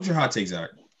your hot take, Zach?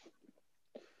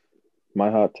 My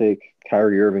hot take: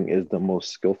 Kyrie Irving is the most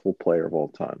skillful player of all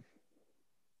time.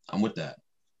 I'm with that.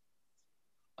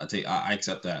 I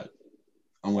accept that.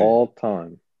 I'm with All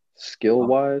time, skill it.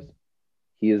 wise,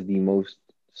 he is the most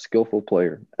skillful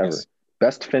player ever. Yes.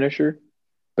 Best finisher,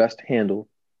 best handle.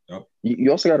 Yep.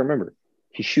 You also got to remember,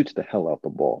 he shoots the hell out the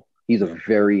ball. He's a Yep.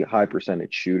 very high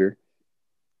percentage shooter.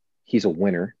 He's a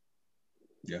winner.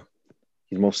 Yeah.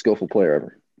 He's the most skillful player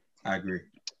ever. I agree.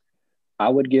 I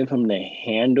would give him the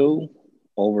handle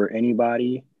over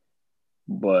anybody,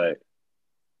 but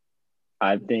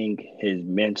I think his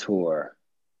mentor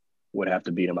would have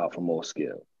to beat him out for most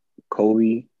skill.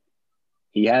 Kobe,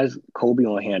 he has Kobe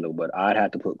on handle, but I'd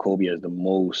have to put Kobe as the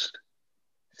most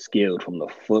skilled from the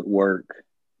footwork,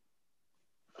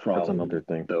 That's from another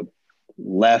thing. the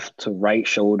left to right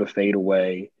shoulder fade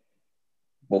away.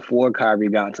 Before Kyrie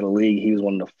got into the league, he was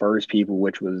one of the first people,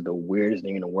 which was the weirdest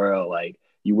thing in the world. Like,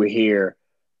 you would hear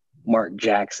Mark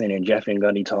Jackson and Jeff Van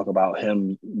Gundy talk about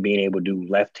him being able to do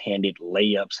left-handed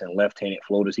layups and left-handed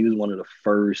floaters. He was one of the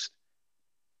first,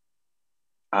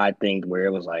 I think, where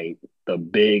it was like the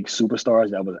big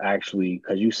superstars that was actually,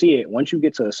 because you see it once you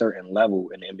get to a certain level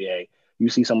in the NBA, you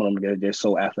see some of them, they're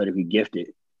so athletically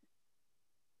gifted.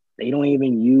 They don't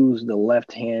even use the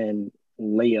left hand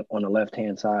layup on the left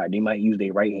hand side. They might use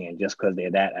their right hand just because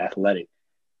they're that athletic.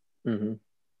 Mm-hmm.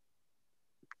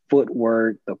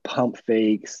 Footwork, the pump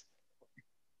fakes.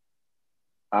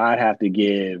 I'd have to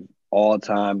give all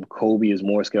time Kobe is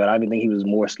more skilled. I even think he was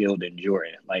more skilled than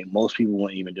Jordan. Like, most people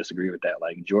wouldn't even disagree with that.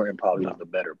 Like, Jordan probably was the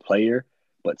better player,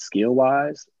 but skill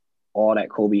wise, all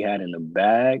that Kobe had in the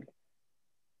bag,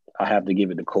 I have to give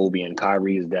it to Kobe, and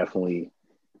Kyrie is definitely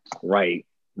right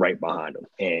behind him.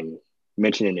 And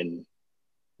mentioning in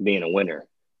being a winner,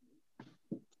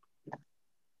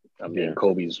 I mean,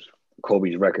 Kobe's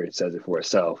record says it for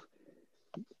itself.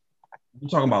 You're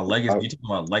talking about legacy. You're talking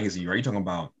about legacy, right? You're talking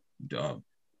about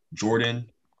Jordan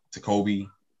to Kobe,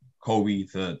 Kobe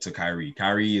to Kyrie.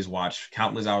 Kyrie has watched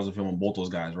countless hours of film on both those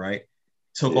guys, right?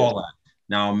 Took all that.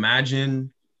 Now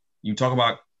imagine you talk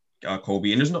about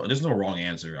Kobe, and there's no wrong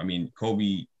answer. I mean,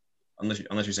 Kobe, unless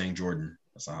you're saying Jordan,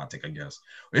 that's a hot take, I guess.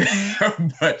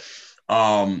 But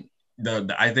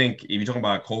I think if you're talking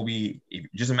about Kobe,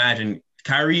 just imagine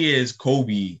Kyrie is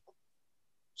Kobe,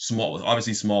 small,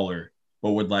 obviously smaller,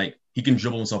 but with like he can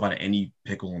dribble himself out of any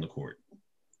pickle on the court.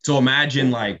 So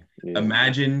imagine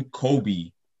imagine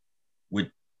Kobe with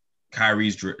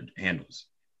Kyrie's handles.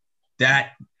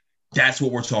 That's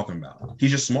what we're talking about.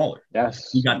 He's just smaller.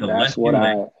 He got the left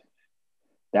leg.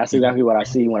 That's exactly what I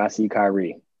see when I see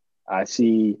Kyrie. I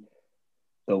see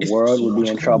the world would be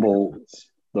in trouble.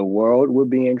 The world would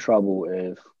be in trouble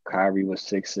if Kyrie was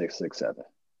 6'6", 6'7".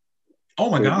 Oh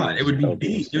my God! It would be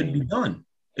beat. It would be done.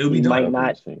 It would be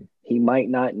done. He might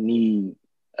not need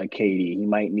a KD. He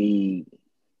might need,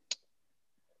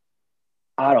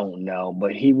 I don't know,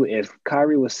 but if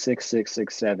Kyrie was 6'6",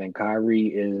 6'7", Kyrie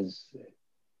is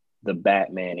the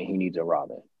Batman and he needs a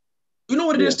Robin. You know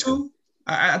what it is too?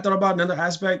 I thought about another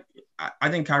aspect. I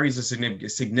think Kyrie's a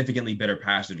significantly better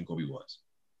passer than Kobe was.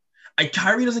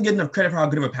 Kyrie doesn't get enough credit for how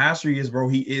good of a passer he is, bro.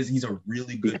 He's a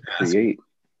really good passer.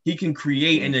 He can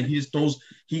create, and then he just throws.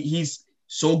 He's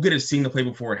so good at seeing the play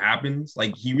before it happens.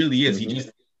 Like, he really is. Mm-hmm.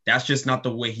 That's just not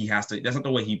the way he has to. That's not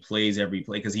the way he plays every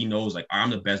play, because he knows, like, I'm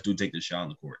the best dude to take the shot on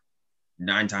the court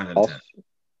 9 times out of 10.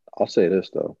 I'll say this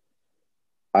though.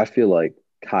 I feel like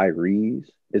Kyrie's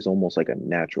is almost like a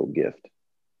natural gift.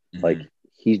 Mm-hmm. Like,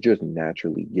 he's just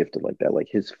naturally gifted like that. Like,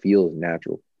 his feel is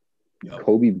natural. Yep.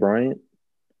 Kobe Bryant,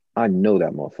 I know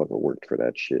that motherfucker worked for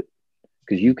that shit.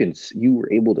 Because you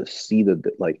were able to see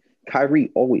like,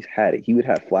 Kyrie always had it. He would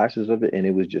have flashes of it, and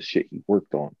it was just shit he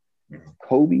worked on. Mm-hmm.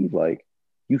 Kobe, like,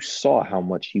 you saw how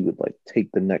much he would, like,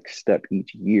 take the next step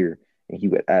each year, and he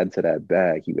would add to that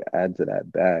bag. He would add to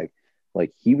that bag.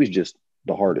 Like, he was just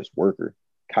the hardest worker.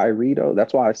 Kyrie, though,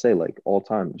 that's why I say, like, all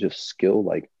time, just skill,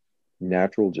 like,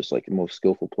 natural, just like the most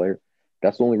skillful player.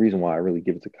 That's the only reason why I really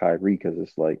give it to Kyrie, because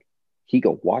it's like, he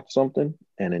could watch something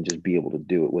and then just be able to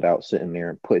do it without sitting there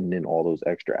and putting in all those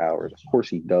extra hours. Of course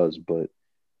he does, but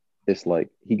it's like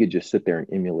he could just sit there and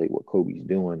emulate what Kobe's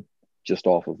doing just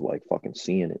off of, like, fucking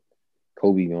seeing it.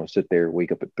 Kobe gonna sit there,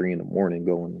 wake up at 3 a.m,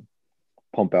 go and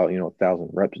pump out, 1,000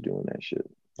 reps doing that shit.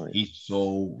 Like, he's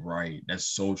so right. That's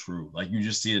so true. Like, you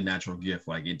just see the natural gift.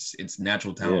 Like, it's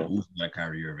natural talent. Yeah. Like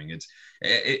Kyrie Irving.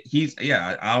 I think he's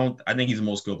the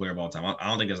most skilled player of all time. I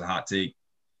don't think it's a hot take.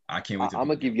 I can't wait. I'm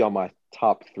gonna give y'all my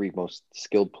top 3 most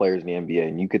skilled players in the NBA,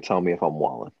 and you could tell me if I'm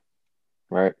wilding.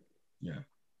 Right? Yeah.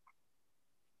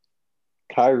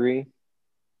 Kyrie,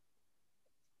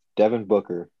 Devin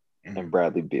Booker, and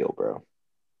Bradley Beal, bro.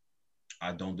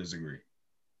 I don't disagree.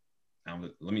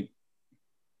 Let me.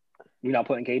 You're not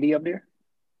putting KD up there?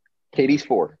 KD's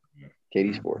 4.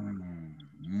 KD's 4.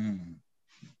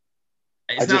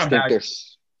 I just think they're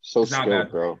so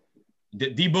skilled, bro.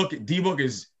 D Book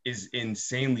is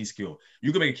insanely skilled.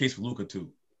 You can make a case for Luka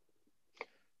too.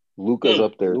 Luka's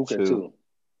up there too.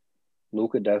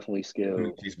 Luka definitely skilled. You can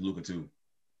make a case for Luka too.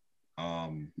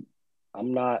 I'm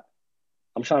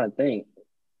trying to think.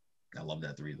 I love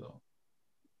that 3 though.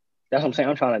 That's what I'm saying.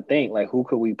 I'm trying to think, like, who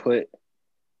could we put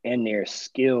in there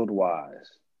skilled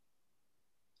wise?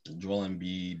 Joel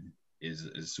Embiid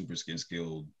is super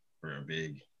skilled for a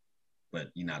big, but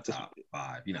he's not top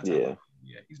 5. He's not top 5.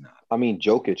 Yeah, he's not. I mean,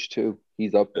 Jokic too.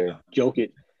 He's up there.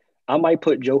 Jokic. I might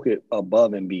put Jokic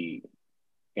above Embiid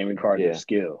in regard to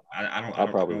skill. I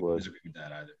probably would disagree with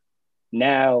that either.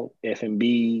 Now, if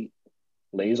Embiid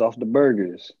lays off the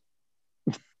burgers,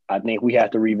 I think we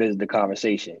have to revisit the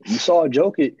conversation. You saw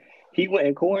Jokic. He went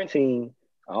in quarantine.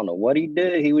 I don't know what he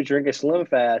did. He was drinking Slim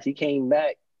Fast. He came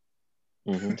back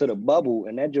to the bubble,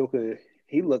 and that Joker,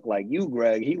 he looked like you,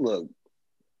 Greg. He looked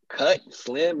cut,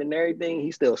 slim, and everything.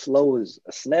 He's still slow as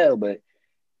a snail, but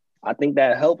I think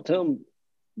that helped him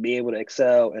be able to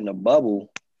excel in the bubble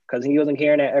because he wasn't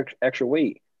carrying that extra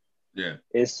weight. Yeah.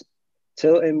 It's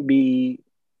till Embiid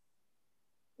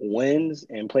wins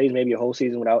and plays maybe a whole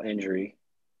season without injury,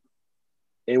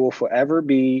 it will forever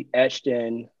be etched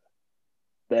in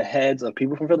the heads of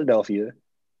people from Philadelphia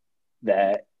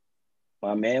that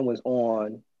my man was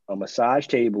on a massage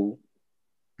table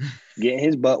getting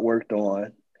his butt worked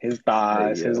on, his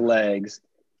thighs, his legs,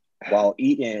 while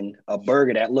eating a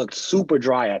burger that looked super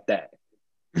dry at that.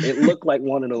 It looked like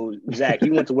one of those, Zach,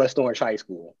 you went to West Orange High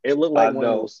School. It looked like one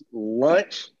of those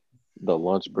the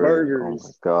lunch burgers. Oh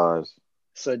my gosh.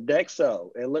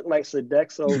 Sodexo. It looked like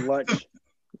Sodexo lunch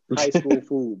high school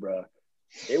food, bro.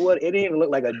 It didn't even look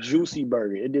like a juicy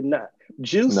burger. It did not.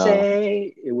 Juicy. No.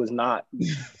 It was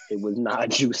not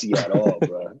juicy at all,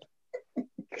 bro.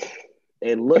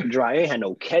 It looked dry. It had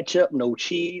no ketchup, no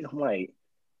cheese. I'm like,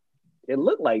 it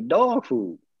looked like dog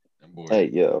food. Hey,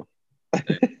 yo.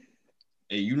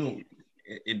 Hey, you know,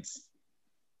 it's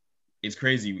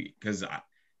crazy because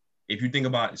if you think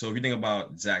about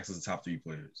Zach's as the top 3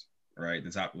 players, right? The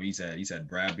top, what he said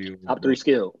Brad Beal. Top 3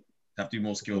 skill. Top 3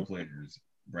 most skilled players.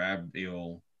 Brad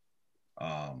Beal,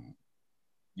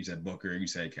 you said Booker, you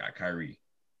said Kyrie.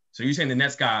 So you're saying the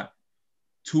Nets got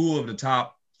 2 of the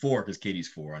top 4 because KD's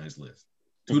 4 on his list.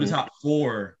 2 of the top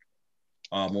 4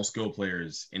 most skilled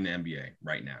players in the NBA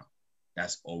right now.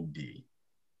 That's OD.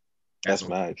 That's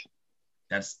nice.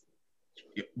 That's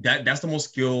the most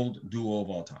skilled duo of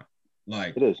all time.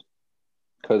 Like it is.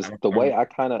 Because the way I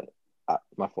kind of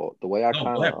my fault. The way I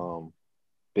kind of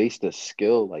base the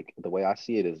skill, like the way I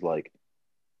see it is like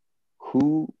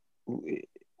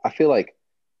I feel like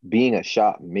being a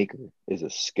shot maker is a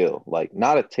skill, like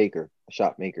not a taker, a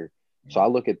shot maker. So I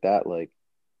look at that like,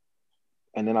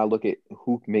 and then I look at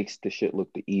who makes the shit look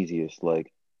the easiest.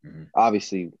 Like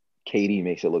obviously KD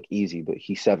makes it look easy, but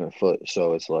he's 7 foot.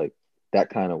 So it's like that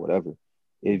kind of whatever.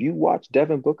 If you watch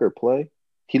Devin Booker play,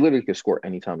 he literally can score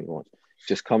anytime he wants.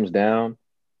 Just comes down,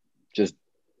 just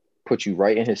puts you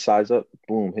right in his size up,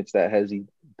 boom, hits that hezzy,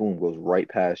 boom, goes right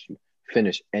past you.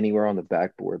 Finish anywhere on the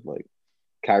backboard. Like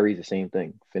Kyrie's the same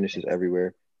thing, finishes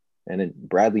everywhere. And then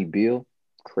Bradley Beal,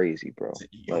 crazy, bro.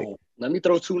 Like, let me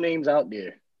throw 2 names out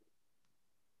there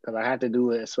because I have to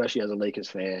do it, especially as a Lakers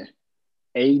fan.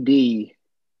 AD,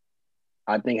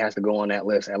 I think, has to go on that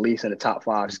list, at least in the top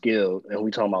 5 skilled. And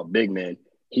we talking about big men.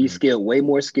 He's skilled, way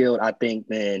more skilled, I think,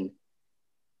 than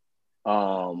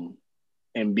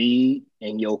Embiid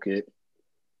and Jokic.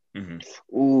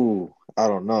 Ooh, I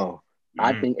don't know.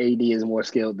 I think AD is more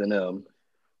skilled than them.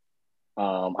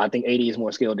 I think AD is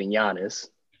more skilled than Giannis.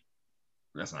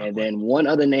 And then one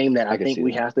other name that I think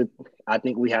we have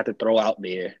to throw out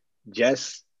there,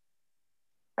 just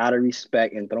out of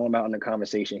respect and throw him out in the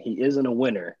conversation. He isn't a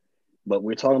winner, but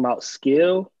we're talking about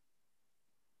skill.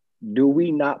 Do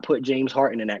we not put James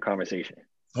Harden in that conversation?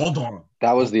 Hold on.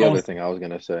 That was the other thing I was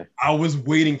gonna say. I was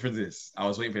waiting for this. That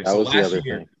was the other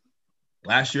thing.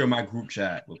 Last year in my group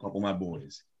chat with a couple of my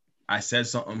boys, I said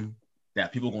something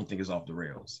that people gonna think is off the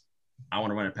rails. I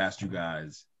want to run it past you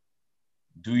guys.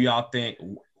 Do y'all think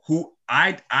who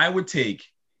I would take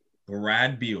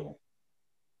Brad Beal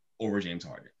over James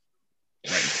Harden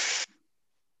right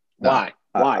now?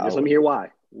 Why? Just let me hear why.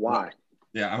 Why?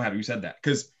 Yeah, I'm happy you said that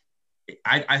because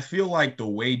I feel like the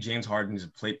way James Harden is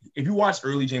played. If you watch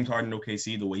early James Harden in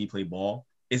OKC, the way he played ball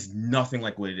is nothing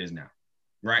like what it is now.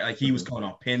 Right? Like he was coming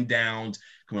off pin downs,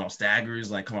 coming off staggers,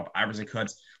 like coming off Iverson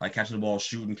cuts, like catching the ball,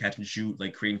 shooting, catch and shoot,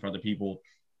 like creating for other people.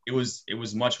 it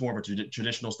was much more of a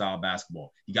traditional style of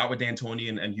basketball. He got with D'Antoni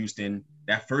and Houston.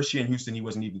 That first year in Houston, he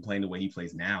wasn't even playing the way he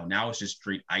plays now. Now it's just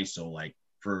straight ISO, like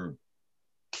for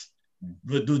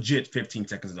legit 15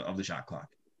 seconds of the shot clock.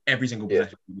 Every single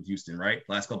possession with Houston, right?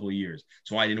 Last couple of years.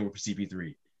 So I didn't know for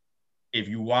CP3. If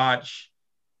you watch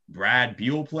Brad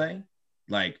Beal play,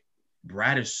 like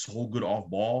Brad is so good off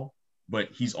ball, but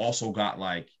he's also got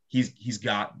like he's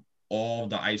got all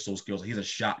the ISO skills. He's a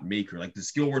shot maker. Like the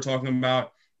skill we're talking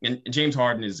about, and James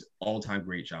Harden is all-time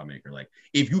great shot maker. Like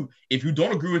if you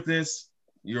don't agree with this,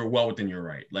 you're well within your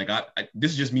right. Like I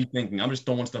this is just me thinking. I'm just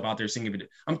throwing stuff out there, seeing if it.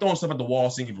 I'm throwing stuff at the wall,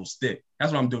 seeing if it'll stick.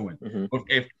 That's what I'm doing. Mm-hmm.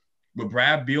 If with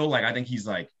Brad Beal, like I think he's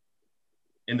like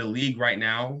in the league right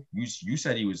now. You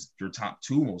said he was your top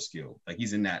 2 most skilled. Like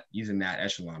he's in that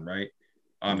echelon, right?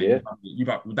 Yeah. You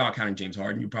probably, without counting James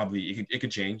Harden, it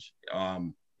could change.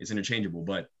 It's interchangeable,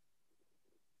 but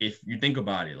if you think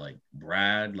about it, like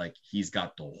Brad, like he's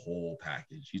got the whole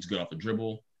package. He's good off the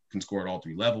dribble, can score at all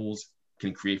 3 levels,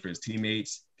 can create for his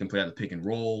teammates, can play at the pick and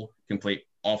roll, can play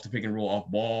off the pick and roll, off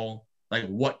ball. Like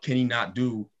what can he not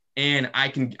do? And I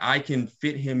can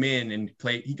fit him in and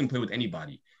play. He can play with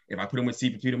anybody. If I put him with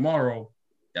CP3 tomorrow,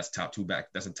 that's top 2 back.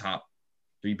 That's a top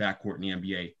 3 backcourt in the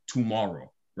NBA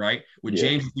tomorrow, right? With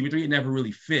James and CP3, it never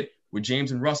really fit. With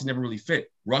James and Russ, it never really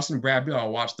fit. Russ and Brad Beal, I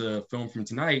watched the film from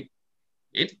tonight.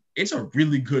 It's a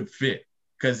really good fit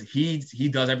because he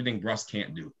does everything Russ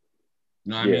can't do. You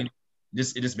know what I mean?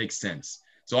 It just makes sense.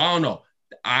 So I don't know.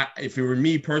 If it were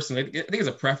me personally, I think it's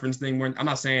a preference thing. Where I'm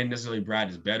not saying necessarily Brad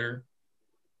is better,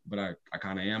 but I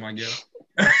kind of am, I guess.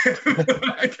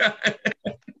 I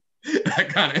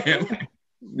kind of am.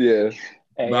 Yeah.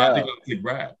 But I think I'll take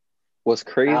Brad. What's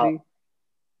crazy?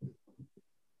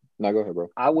 No, go ahead, bro.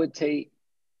 I would take,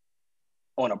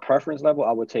 on a preference level,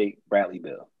 I would take Bradley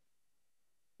Beal,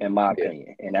 in my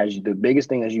opinion. And the biggest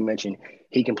thing, as you mentioned,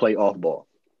 he can play off ball.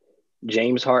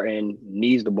 James Harden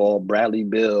needs the ball. Bradley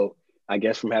Beal, I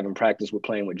guess from having practice with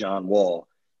playing with John Wall,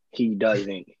 he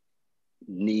doesn't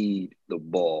need the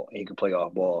ball. He can play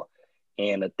off ball.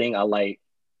 And the thing I like,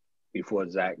 before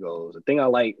Zach goes, the thing I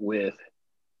like with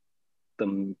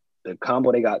the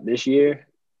combo they got this year,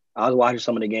 I was watching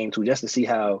some of the game too, just to see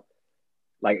how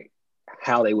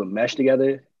they would mesh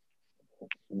together.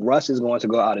 Russ is going to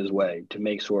go out his way to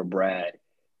make sure Brad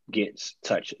gets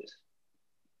touches.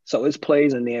 So it's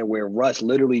plays in there where Russ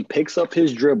literally picks up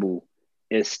his dribble,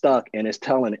 is stuck, and is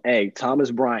telling, hey,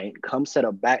 Thomas Bryant, come set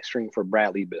a back screen for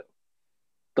Bradley Beal.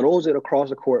 Throws it across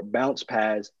the court, bounce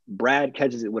pass. Brad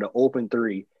catches it with an open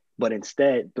 3, but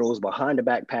instead throws behind the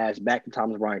back pass back to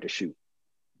Thomas Bryant to shoot.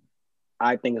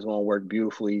 I think it's going to work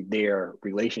beautifully, their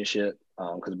relationship,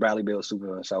 because Bradley Beal is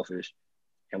super unselfish,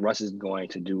 and Russ is going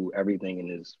to do everything in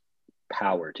his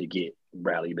power to get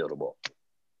Bradley Beal the ball.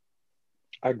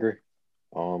 I agree.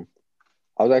 I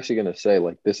was actually going to say,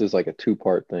 like, this is like a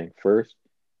 2-part thing. First,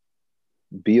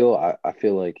 Beal, I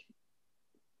feel like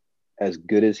as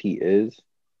good as he is,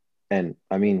 and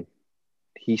I mean,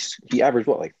 he averaged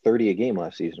what, like 30 a game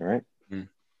last season, right? Mm.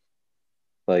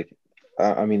 Like,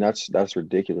 I mean, that's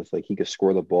ridiculous. Like, he could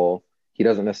score the ball. He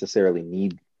doesn't necessarily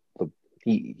need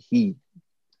he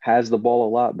has the ball a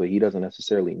lot, but he doesn't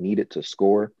necessarily need it to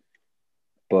score.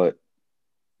 But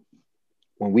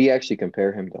when we actually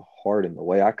compare him to Harden, the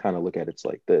way I kind of look at it's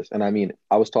like this. And I mean,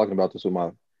 I was talking about this with my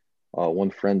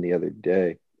one friend the other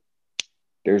day.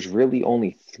 There's really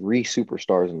only 3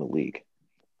 superstars in the league: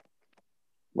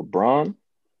 LeBron,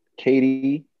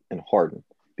 KD, and Harden,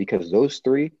 because those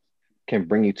 3 can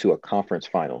bring you to a conference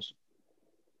finals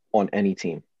on any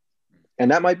team. And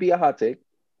that might be a hot take,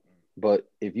 but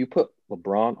if you put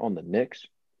LeBron on the Knicks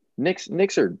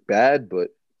are bad, but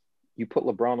you put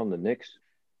LeBron on the Knicks,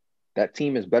 that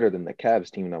team is better than the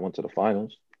Cavs team that went to the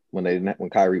finals when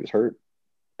Kyrie was hurt.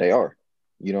 They are.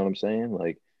 You know what I'm saying?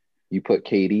 Like, you put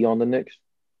KD on the Knicks,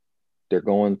 they're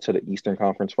going to the Eastern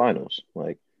Conference Finals.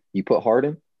 Like, you put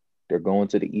Harden, they're going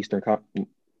to the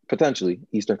potentially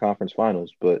Eastern Conference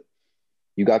Finals. But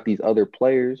you got these other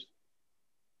players,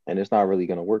 and it's not really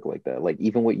going to work like that. Like,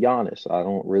 even with Giannis,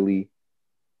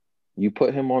 you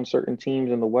put him on certain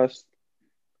teams in the West,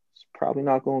 it's probably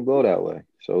not going to go that way.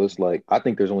 So it's like, I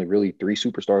think there's only really 3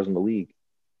 superstars in the league.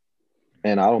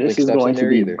 And I don't think Steph's in there either. This is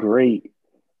going to be great.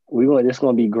 It's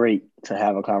going to be great to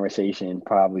have a conversation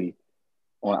probably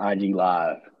on IG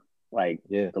Live, like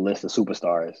the list of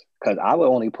superstars. Because I would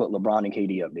only put LeBron and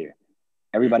KD up there.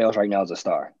 Everybody else right now is a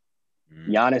star.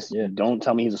 Giannis, don't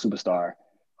tell me he's a superstar.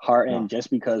 Harden, just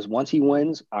because once he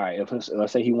wins, all right,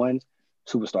 let's say he wins,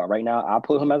 superstar. Right now, I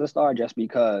put him as a star just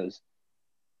because,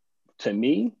 to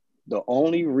me, the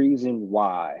only reason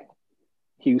why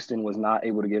Houston was not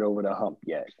able to get over the hump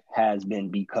yet has been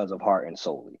because of Harden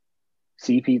solely.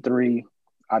 CP3,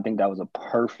 I think that was a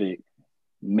perfect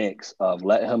mix of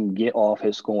let him get off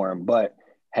his scoring, but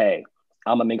hey,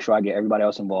 I'm gonna make sure I get everybody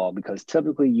else involved because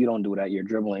typically you don't do that. You're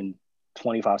dribbling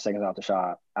 25 seconds out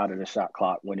of the shot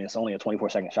clock when it's only a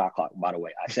 24-second shot clock. By the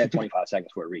way, I said 25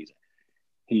 seconds for a reason.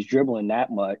 He's dribbling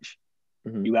that much.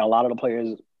 Mhm. You got a lot of the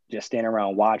players just standing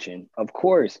around watching. Of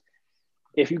course,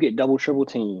 if you get double, triple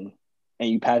team and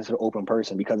you pass it to the open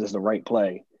person because it's the right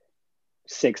play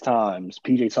 6 times,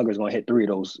 PJ Tucker's going to hit 3 of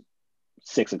those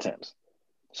 6 attempts.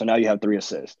 So now you have 3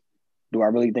 assists. Do I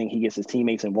really think he gets his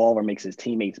teammates involved or makes his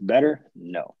teammates better?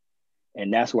 No.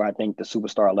 And that's where I think the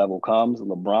superstar level comes.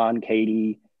 LeBron,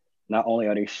 KD, not only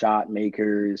are they shot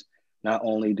makers, not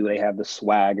only do they have the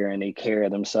swagger and they carry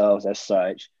themselves as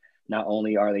such, not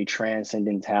only are they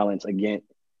transcendent talents, again,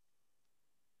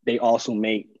 they also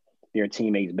make their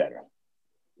teammates better.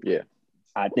 Yeah.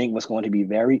 I think what's going to be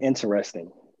very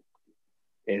interesting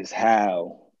is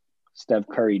how Steph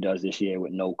Curry does this year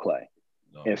with no Clay.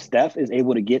 No. If Steph is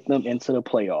able to get them into the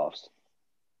playoffs,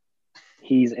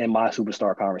 he's in my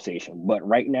superstar conversation. But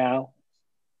right now,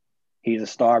 he's a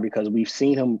star because we've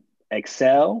seen him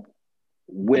excel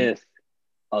with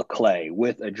a Clay,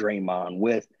 with a Draymond,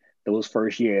 with those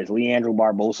first years. Leandro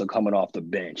Barbosa coming off the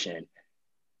bench. And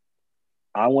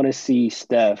I want to see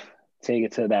Steph take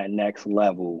it to that next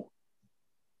level.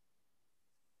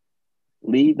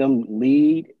 Lead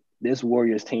this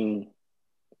Warriors team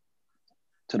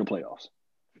to the playoffs.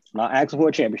 I'm not asking for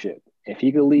a championship. If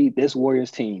he could lead this Warriors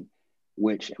team,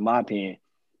 which in my opinion,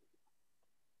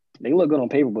 they look good on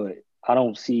paper, but I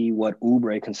don't see what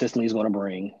Oubre consistently is going to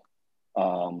bring.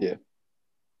 Yeah.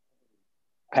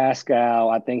 Pascal,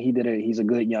 I think he's a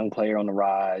good young player on the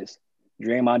rise.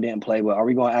 Draymond didn't play, but are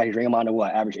we going to ask Draymond to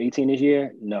average 18 this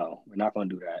year? No, we're not going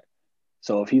to do that.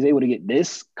 So if he's able to get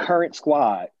this current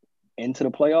squad into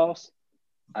the playoffs,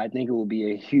 I think it will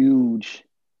be a huge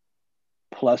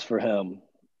plus for him.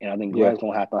 And I think Greg's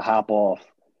going to have to hop off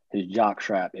his jock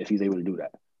strap if he's able to do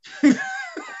that.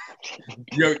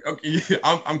 Yo, okay,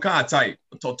 I'm kind of tight.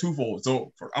 So twofold.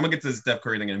 So I'm gonna get to the Steph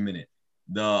Curry thing in a minute.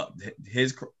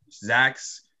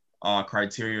 Zach's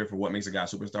criteria for what makes a guy a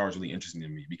superstar is really interesting to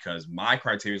me because my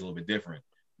criteria is a little bit different.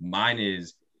 Mine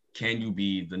is, can you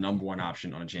be the number one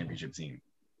option on a championship team?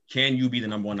 Can you be the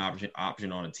number one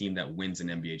option on a team that wins an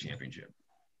NBA championship?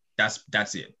 That's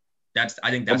it. I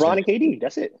think that's LeBron and KD.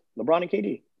 That's it. LeBron and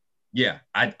KD. Yeah,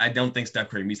 I don't think Steph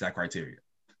Curry meets that criteria.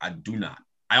 I do not.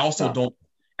 I also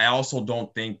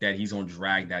don't think that he's gonna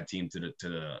drag that team to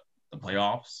the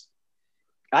playoffs.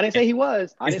 I didn't say he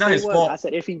was. I didn't say he was. Fault. I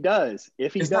said if he does.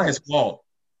 It's not his fault.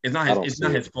 It's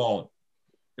not his fault.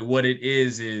 What it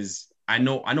is I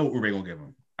know what Oubre gonna give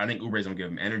him. I think Oubre's gonna give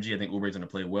him energy. I think Oubre's gonna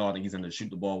play well. I think he's gonna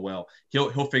shoot the ball well.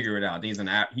 He'll figure it out. I think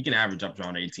he can average up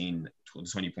around 18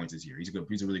 to 20 points this year. He's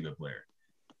a really good player.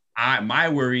 My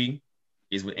worry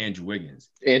is with Andrew Wiggins.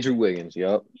 Andrew Wiggins,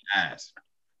 yep. Ass.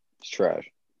 It's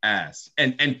trash. Ass.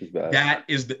 And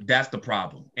that's the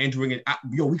problem. Andrew Wiggins,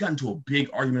 we got into a big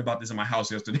argument about this in my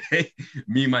house yesterday.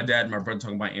 Me, my dad, and my brother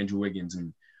talking about Andrew Wiggins.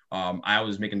 And I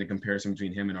was making the comparison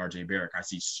between him and RJ Barrett. I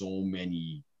see so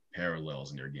many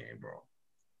parallels in their game, bro.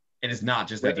 And it's not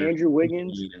just that Andrew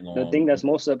Wiggins, the thing that's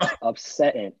most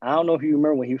upsetting, I don't know if you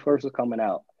remember when he first was coming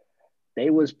out, they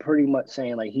was pretty much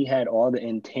saying like he had all the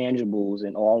intangibles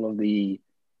and all of the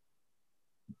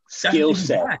skill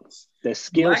set. The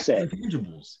skill set.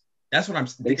 Intangibles. That's what I'm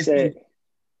saying. They said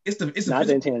it's not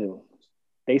the intangible.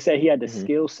 They said he had the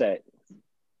skill set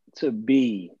to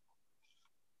be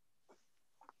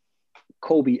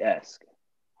Kobe-esque.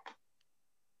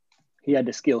 He had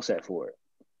the skill set for it.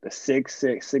 The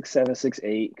 6'6", 6'7",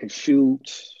 6'8", could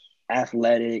shoot,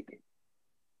 athletic.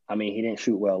 I mean, he didn't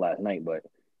shoot well last night, but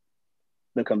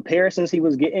the comparisons he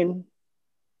was getting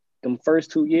them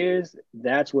first 2 years,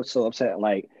 that's what's so upsetting.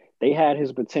 Like, they had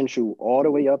his potential all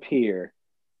the way up here,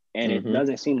 and it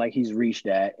doesn't seem like he's reached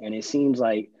that. And it seems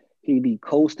like he'd be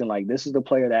coasting. Like, this is the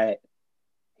player that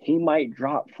he might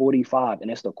drop 45, and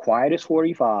it's the quietest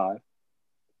 45.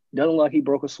 Doesn't look like he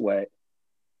broke a sweat.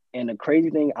 And the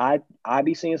crazy thing I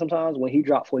be seeing sometimes when he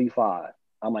dropped 45,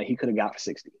 I'm like, he could have got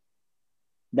 60.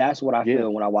 That's what I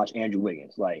feel when I watch Andrew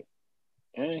Wiggins. Like,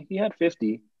 he had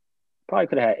 50, probably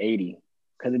could have had 80,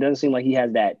 because it doesn't seem like he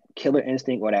has that killer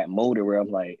instinct or that motor where I'm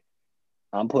like,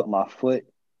 I'm putting my foot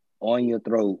on your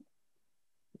throat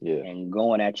and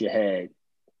going at your head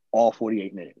all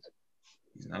 48 minutes.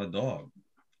 He's not a dog.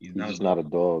 He's not a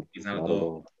dog. He's not a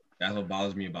dog. That's what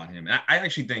bothers me about him. And I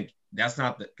actually think that's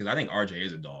not because I think RJ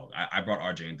is a dog. I brought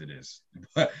RJ into this,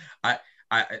 but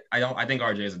I think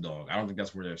RJ is a dog. I don't think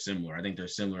that's where they're similar. I think they're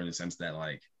similar in the sense that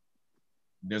like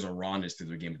there's a rawness to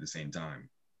their game at the same time.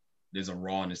 There's a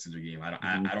rawness to their game. I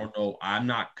don't know. I'm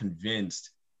not convinced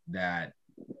that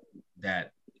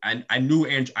I knew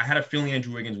I had a feeling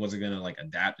Andrew Wiggins wasn't gonna like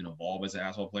adapt and evolve as an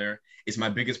asshole player. It's my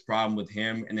biggest problem with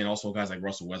him, and then also guys like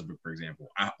Russell Westbrook, for example,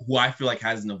 who I feel like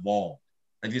hasn't evolved.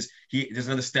 Like there's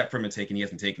another step for him to take, and he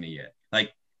hasn't taken it yet.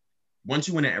 Like once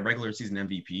you win a regular season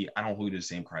MVP, I don't hold you to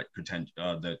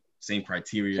the same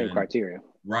criteria. Same criteria,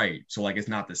 right? So like it's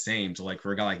not the same. So like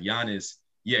for a guy like Giannis,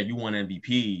 yeah, you won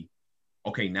MVP.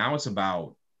 Okay, now it's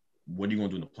about what are you gonna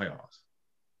do in the playoffs?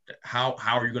 How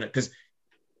are you gonna? Because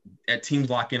teams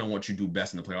lock in on what you do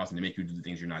best in the playoffs, and they make you do the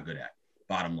things you're not good at.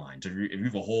 Bottom line, so if you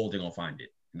have a hole, they're gonna find it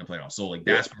in the playoffs. So like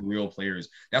that's where real players,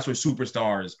 that's where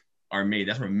superstars are made.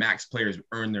 That's where max players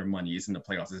earn their money. It's in the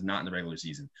playoffs. It's not in the regular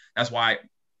season. That's why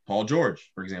Paul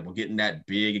George, for example, getting that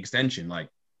big extension, like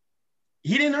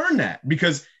he didn't earn that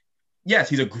because yes,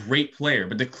 he's a great player,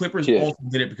 but the Clippers also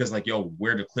did it because like, yo,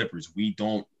 we're the Clippers. We're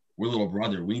little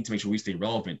brother. We need to make sure we stay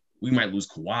relevant. We might lose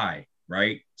Kawhi,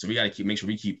 right? So we got to make sure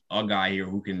we keep a guy here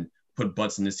who can put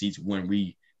butts in the seats when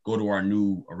we go to our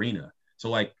new arena. So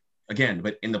like again,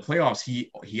 but in the playoffs,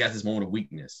 he has this moment of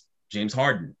weakness. James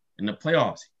Harden in the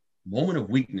playoffs, moment of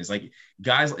weakness. Like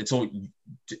guys, so in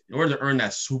order to earn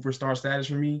that superstar status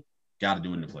for me, got to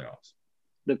do it in the playoffs.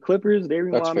 The Clippers, they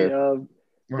remind me of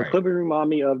the Clippers remind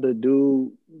me of the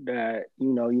dude that you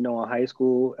know in high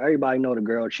school. Everybody know the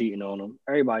girl cheating on him.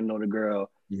 Everybody know the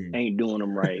girl ain't doing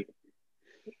them right.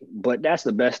 But that's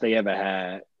the best they ever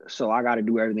had. So I got to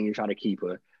do everything to try to keep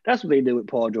her. That's what they did with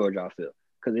Paul George, I feel.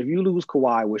 Because if you lose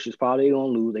Kawhi, which is probably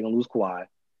going to lose, they're going to lose Kawhi,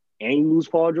 and you lose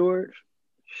Paul George,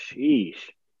 sheesh.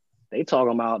 They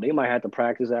talking about they might have to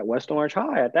practice at West Orange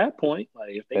High at that point.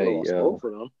 Like if they lost both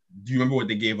of them. Do you remember what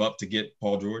they gave up to get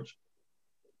Paul George?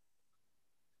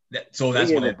 That's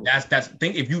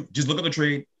think if you just look at the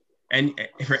trade and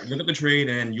look at the trade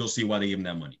and you'll see why they gave him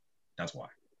that money. That's why.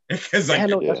 Because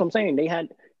that's what I'm saying. They had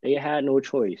no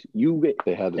choice.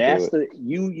 They had to do it.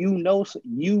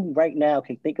 You right now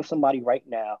can think of somebody right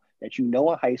now that you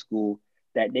know in high school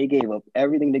that they gave up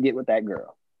everything to get with that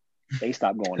girl. They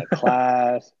stopped going to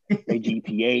class. Their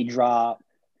GPA dropped.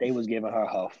 They was giving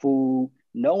her food,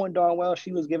 knowing darn well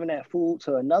she was giving that food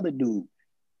to another dude.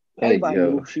 Everybody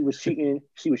knew she was cheating.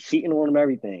 She was cheating on him,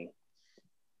 everything.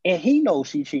 And he knows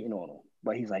she's cheating on him.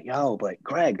 But he's like, yo, but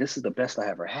Greg, this is the best I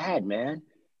ever had, man.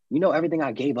 You know everything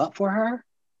I gave up for her?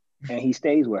 And he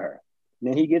stays with her.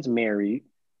 Then he gets married.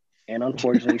 And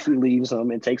unfortunately, she leaves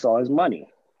him and takes all his money.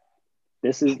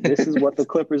 This is what the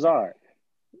Clippers are.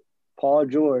 Paul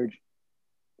George,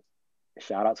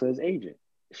 shout out to his agent.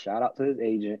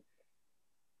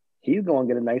 He's going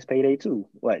to get a nice payday too.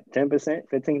 What, 10%,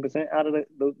 15% out of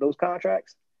those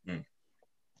contracts?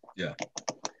 Yeah.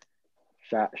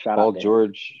 Shout Paul out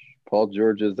George. Paul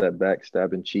George is that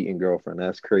backstabbing, cheating girlfriend.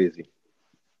 That's crazy.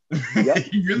 Yep.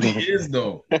 He really is,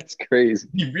 though. That's crazy.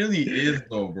 He really is,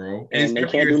 though, bro. And they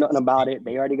can't do nothing about it.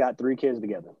 They already got 3 kids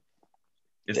together.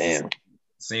 Damn.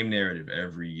 Same narrative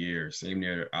every year. Same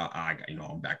narrative.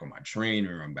 I'm back on my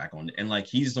trainer. I'm back on, and like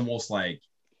he's the most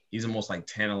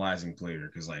tantalizing player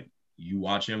because like you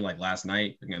watch him like last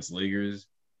night against Lakers,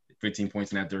 15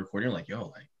 points in that third quarter. You're like, yo,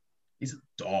 like he's a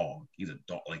dog. He's a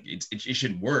dog. Like it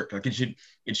should work. Like it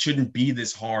shouldn't be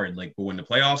this hard. Like, but when the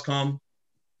playoffs come,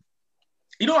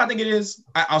 you know what I think it is?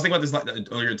 I was thinking about this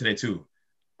earlier today too.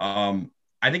 I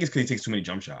think it's because he takes too many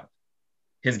jump shots.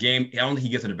 His game, I don't think he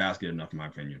gets to the basket enough, in my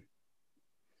opinion.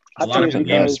 I think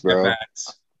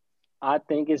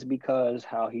it's because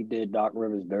how he did Doc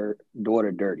Rivers'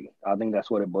 daughter dirty. I think that's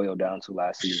what it boiled down to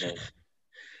last season.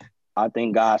 I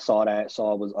think guys saw it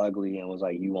was ugly and was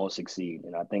like, you won't succeed.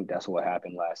 And I think that's what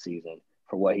happened last season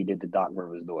for what he did to Doc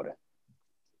Rivers' daughter.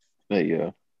 Yeah.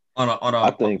 On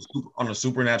a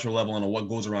supernatural level, on a what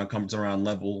goes around comes around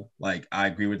level, like I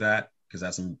agree with that because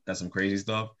that's some crazy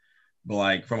stuff. But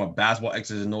like from a basketball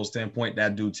X's and O's standpoint,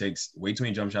 that dude takes way too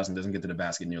many jump shots and doesn't get to the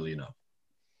basket nearly enough.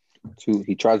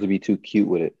 He tries to be too cute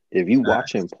with it. If you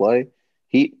watch him play,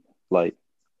 he like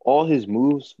all his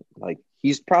moves, like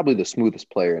he's probably the smoothest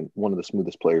player and one of the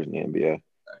smoothest players in the NBA.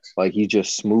 Like he's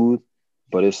just smooth,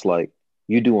 but it's like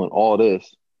you doing all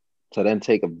this to then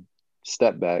take a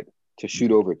step back to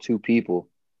shoot over 2 people.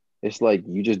 It's like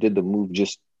you just did the move,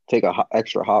 just take a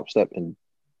extra hop step and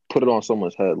put it on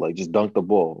someone's head, like just dunk the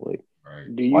ball. Like,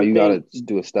 why you gotta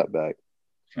do a step back?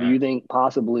 Do you think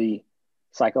possibly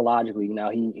psychologically, now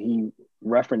he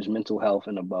referenced mental health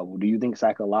in the bubble. Do you think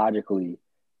psychologically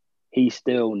he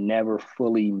still never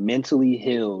fully mentally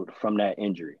healed from that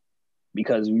injury?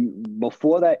 Because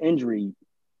before that injury,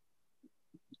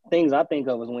 things I think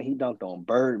of is when he dunked on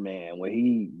Birdman, where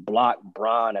he blocked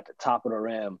Bron at the top of the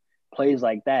rim, plays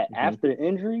like that. Mhm. After the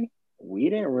injury, we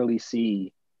didn't really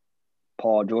see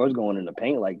Paul George going in the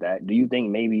paint like that. Do you think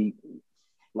maybe,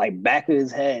 like, back of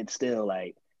his head still,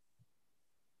 like,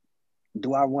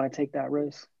 do I want to take that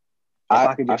risk? If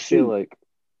I could I just feel shoot. like,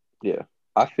 yeah,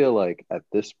 I feel like at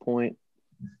this point,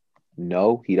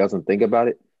 no, he doesn't think about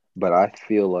it. But I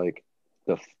feel like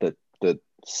the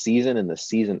season and the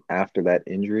season after that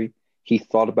injury, he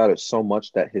thought about it so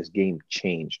much that his game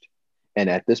changed. And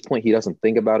at this point, he doesn't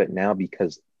think about it now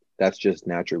because that's just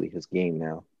naturally his game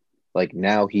now. Like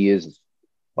now he is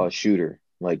a shooter.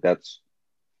 Like that's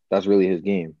really his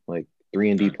game. Like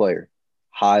 3-and-D player,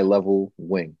 high level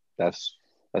wing. That's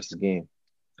his game.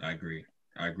 I agree.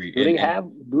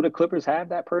 Do the Clippers have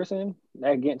that person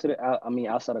that get into the? I mean,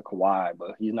 outside of Kawhi,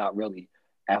 but he's not really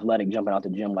athletic, jumping out the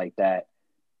gym like that.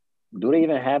 Do they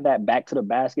even have that back to the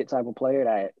basket type of player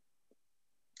that?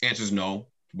 Answer's no.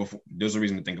 Before there's a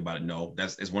reason to think about it. No,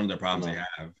 it's one of the problems they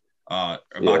have. Yeah.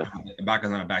 Ibaka's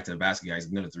not a back to the basket guy. He's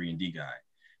another 3-and-D guy.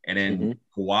 And then Mhm.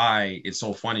 Kawhi, it's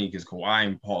so funny because Kawhi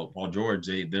and Paul George,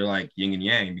 they're like yin and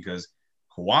yang because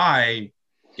Kawhi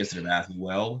gets to the basket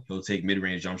well. He'll take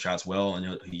mid-range jump shots well,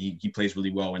 and he plays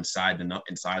really well inside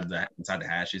the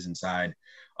hashes, inside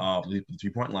the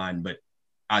 3-point line. But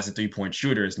as a 3-point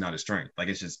shooter, it's not his strength. Like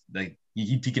it's just like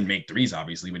he can make threes,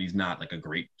 obviously, but he's not like a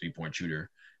great 3-point shooter.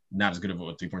 Not as good of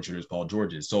a 3-point shooter as Paul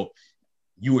George is. So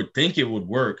you would think it would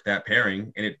work, that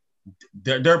pairing, and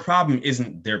their problem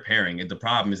isn't their pairing. The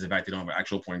problem is the fact they don't have an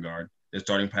actual point guard. They're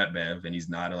starting Pat Bev, and he's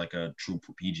not like a true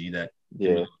PG that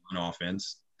can really run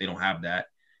offense. They don't have that.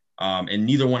 And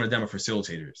neither one of them are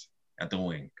facilitators at the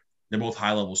wing. They're both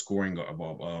high-level scoring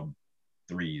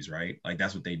threes, right? Like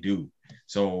that's what they do.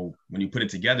 So when you put it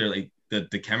together, like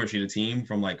the chemistry of the team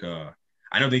from like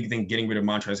I know they think getting rid of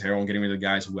Montrezl Harrell and getting rid of the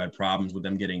guys who had problems with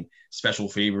them getting special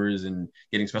favors and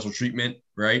getting special treatment,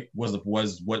 right, was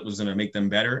what was going to make them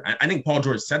better. I think Paul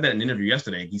George said that in an interview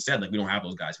yesterday. He said, like, we don't have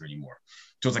those guys here anymore.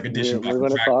 So it's like addition by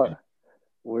subtraction.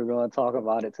 We're going to talk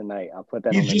about it tonight. I'll put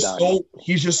that on the docket.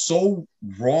 He's just so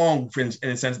wrong in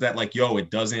the sense that, like, yo,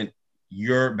 it doesn't –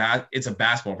 it's a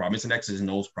basketball problem. It's an X's and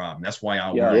O's problem. That's why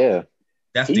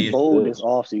That's he's bold this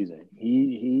offseason.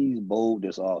 He's bold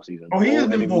this offseason. Oh, he has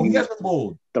been bold. He has been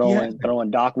bold.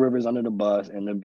 Throwing Doc Rivers under the bus and